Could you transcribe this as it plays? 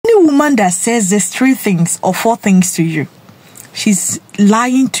woman that says these 3 things or 4 things to you, she's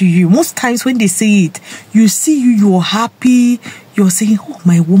lying to you. Most times when they say it, you're happy. You're saying, oh,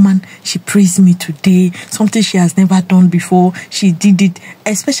 my woman, she praised me today. Something she has never done before. She did it.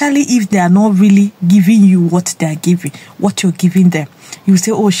 Especially if they are not really giving you what they are giving, what you're giving them. You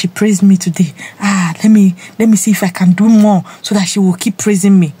say, oh, she praised me today. Let me see if I can do more so that she will keep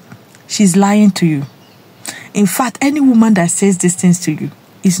praising me. She's lying to you. In fact, any woman that says these things to you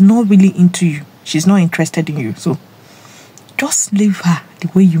is not really into you. She's not interested in you. So just leave her the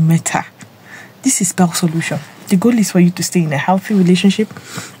way you met her. This is Pearl Solution. The goal is for you to stay in a healthy relationship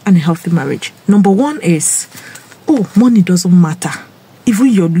and a healthy marriage. Number 1 is, money doesn't matter. Even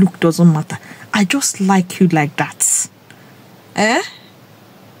your look doesn't matter. I just like you like that.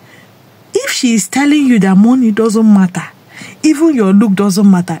 If she is telling you that money doesn't matter, even your look doesn't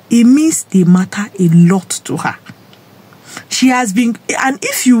matter, it means they matter a lot to her. She has been, and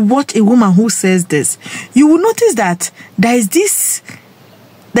if you watch a woman who says this, you will notice that there is this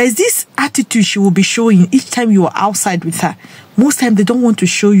attitude she will be showing each time you are outside with her. Most time they don't want to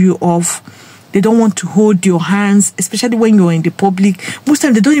show you off. They don't want to hold your hands, especially when you're in the public. Most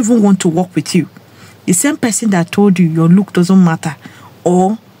time they don't even want to walk with you. The same person that told you your look doesn't matter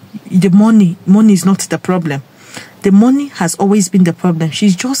or the money is not the problem. The money has always been the problem.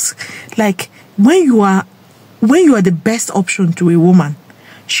 She's just like, when you are the best option to a woman,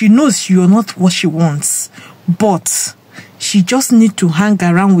 she knows you're not what she wants, but she just needs to hang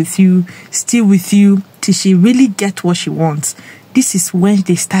around with you, stay with you till she really gets what she wants. This is when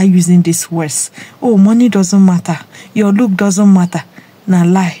they start using these words. Oh, money doesn't matter. Your look doesn't matter. Nah,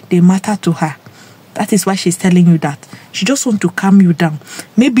 lie. They matter to her. That is why she's telling you that. She just wants to calm you down.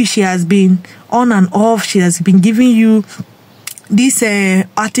 Maybe she has been on and off. She has been giving you this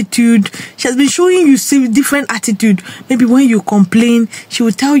attitude. She has been showing you different attitude. Maybe when you complain, she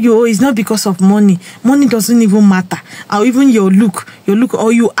will tell you, oh, it's not because of money. Money doesn't even matter. Or even your look,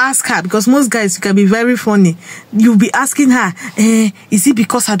 or you ask her, because most guys can be very funny. You'll be asking her, is it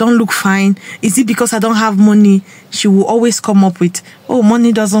because I don't look fine? Is it because I don't have money? She will always come up with, oh,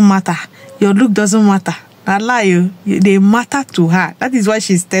 money doesn't matter. Your look doesn't matter. I lie you. They matter to her. That is why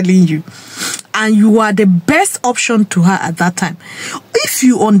she's telling you. And you are the best option to her at that time. If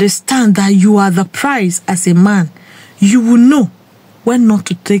you understand that you are the prize as a man, you will know when not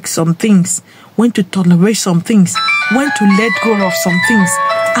to take some things, when to tolerate some things, when to let go of some things,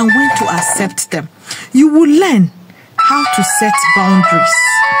 and when to accept them. You will learn how to set boundaries.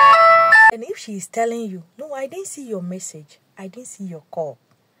 And if she is telling you, no, I didn't see your message, I didn't see your call,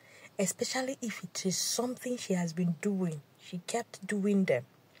 especially if it is something she has been doing, she kept doing them.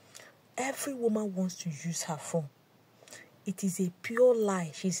 Every woman wants to use her phone. It is a pure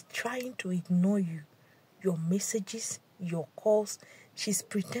lie. She's trying to ignore you. Your messages, your calls, she's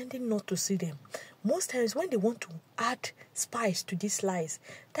pretending not to see them. Most times when they want to add spice to these lies,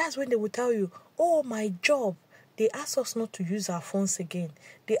 that's when they will tell you, oh, my job. They ask us not to use our phones again.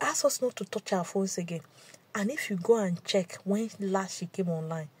 They ask us not to touch our phones again. And if you go and check when last she came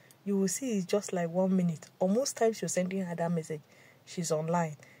online, you will see it's just like 1 minute. Or most times you're sending her that message, she's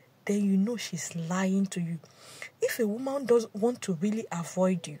online. Then you know she's lying to you. If a woman does want to really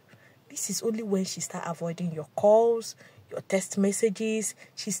avoid you, this is only when she starts avoiding your calls, your text messages.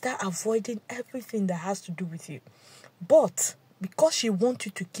 She starts avoiding everything that has to do with you. But because she wants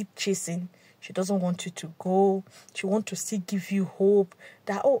you to keep chasing, she doesn't want you to go. She wants to still give you hope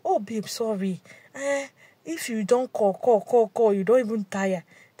that, oh, babe, sorry. If you don't call, you don't even tire.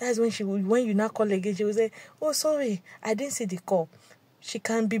 That's when you now call again, she will say, oh, sorry, I didn't see the call. She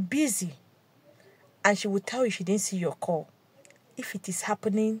can be busy and she will tell you she didn't see your call. If it is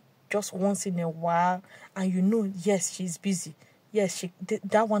happening just once in a while and you know, yes, she's busy. Yes,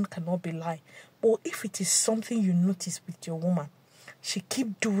 that one cannot be lie. But if it is something you notice with your woman, she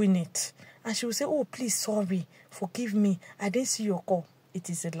keep doing it. And she will say, oh, please, sorry, forgive me. I didn't see your call.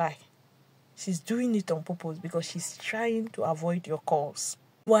 It is a lie. She's doing it on purpose because she's trying to avoid your calls.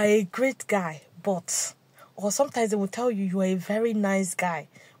 You are a great guy, but... Or sometimes they will tell you, you are a very nice guy.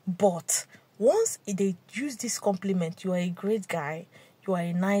 But once they use this compliment, you are a great guy, you are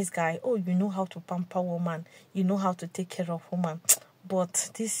a nice guy. Oh, you know how to pamper woman. You know how to take care of woman. But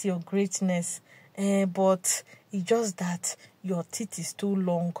this is your greatness. But it's just that your teeth is too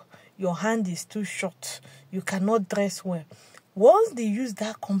long. Your hand is too short. You cannot dress well. Once they use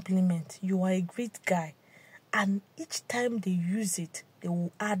that compliment, you are a great guy. And each time they use it, they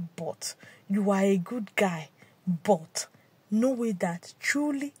will add but. You are a good guy, but know that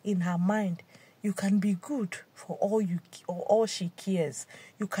truly in her mind, you can be good for all she cares.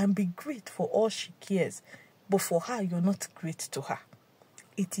 You can be great for all she cares. But for her, you're not great to her.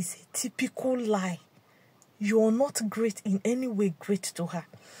 It is a typical lie. You're not great in any way great to her.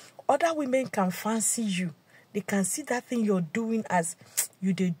 Other women can fancy you. They can see that thing you're doing as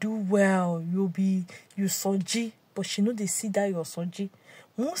you they do well. You soji, but she know they see that you're soji.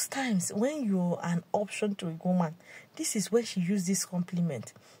 Most times when you're an option to a woman, this is when she use this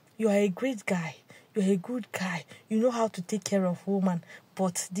compliment. You are a great guy. You're a good guy. You know how to take care of woman.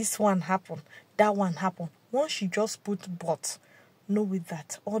 But this one happened. That one happened. Once she just put but, know with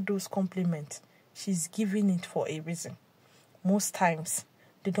that all those compliments, she's giving it for a reason. Most times,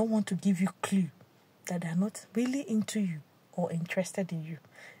 they don't want to give you clue that they're not really into you or interested in you.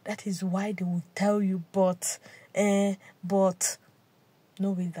 That is why they will tell you, but,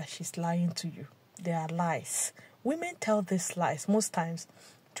 knowing that she's lying to you. They are lies. Women tell these lies most times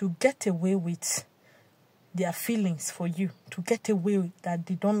to get away with their feelings for you, to get away that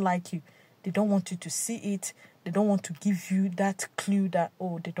they don't like you. They don't want you to see it. They don't want to give you that clue that,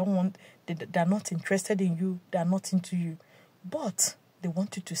 they're not interested in you. They're not into you. But they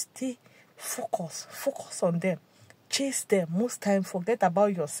want you to stay focused. Focus on them. Chase them. Most times, forget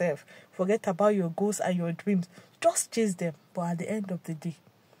about yourself. Forget about your goals and your dreams. Just chase them. But at the end of the day,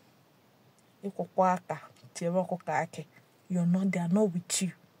 they are not with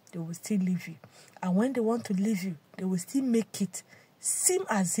you. They will still leave you. And when they want to leave you, they will still make it seem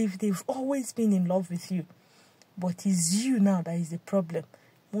as if they've always been in love with you. But it's you now that is the problem.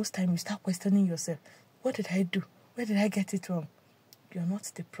 Most times you start questioning yourself. What did I do? Where did I get it wrong? You're not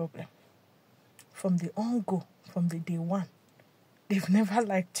the problem. From the on-go, from the day one, they've never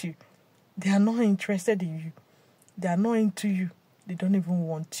liked you. They are not interested in you. They are not into you. They don't even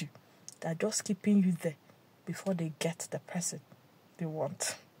want you. They're just keeping you there before they get the person they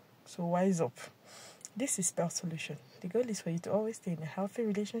want. So wise up. This is Spell Solution. The goal is for you to always stay in a healthy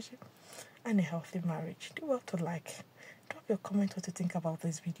relationship and a healthy marriage. Do well to like. Drop your comment what you think about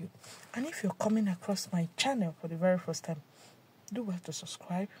this video. And if you're coming across my channel for the very first time, do well to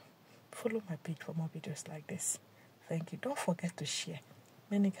subscribe. Follow my page for more videos like this. Thank you. Don't forget to share.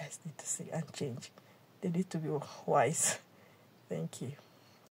 Many guys need to see and change. They need to be wise. Thank you.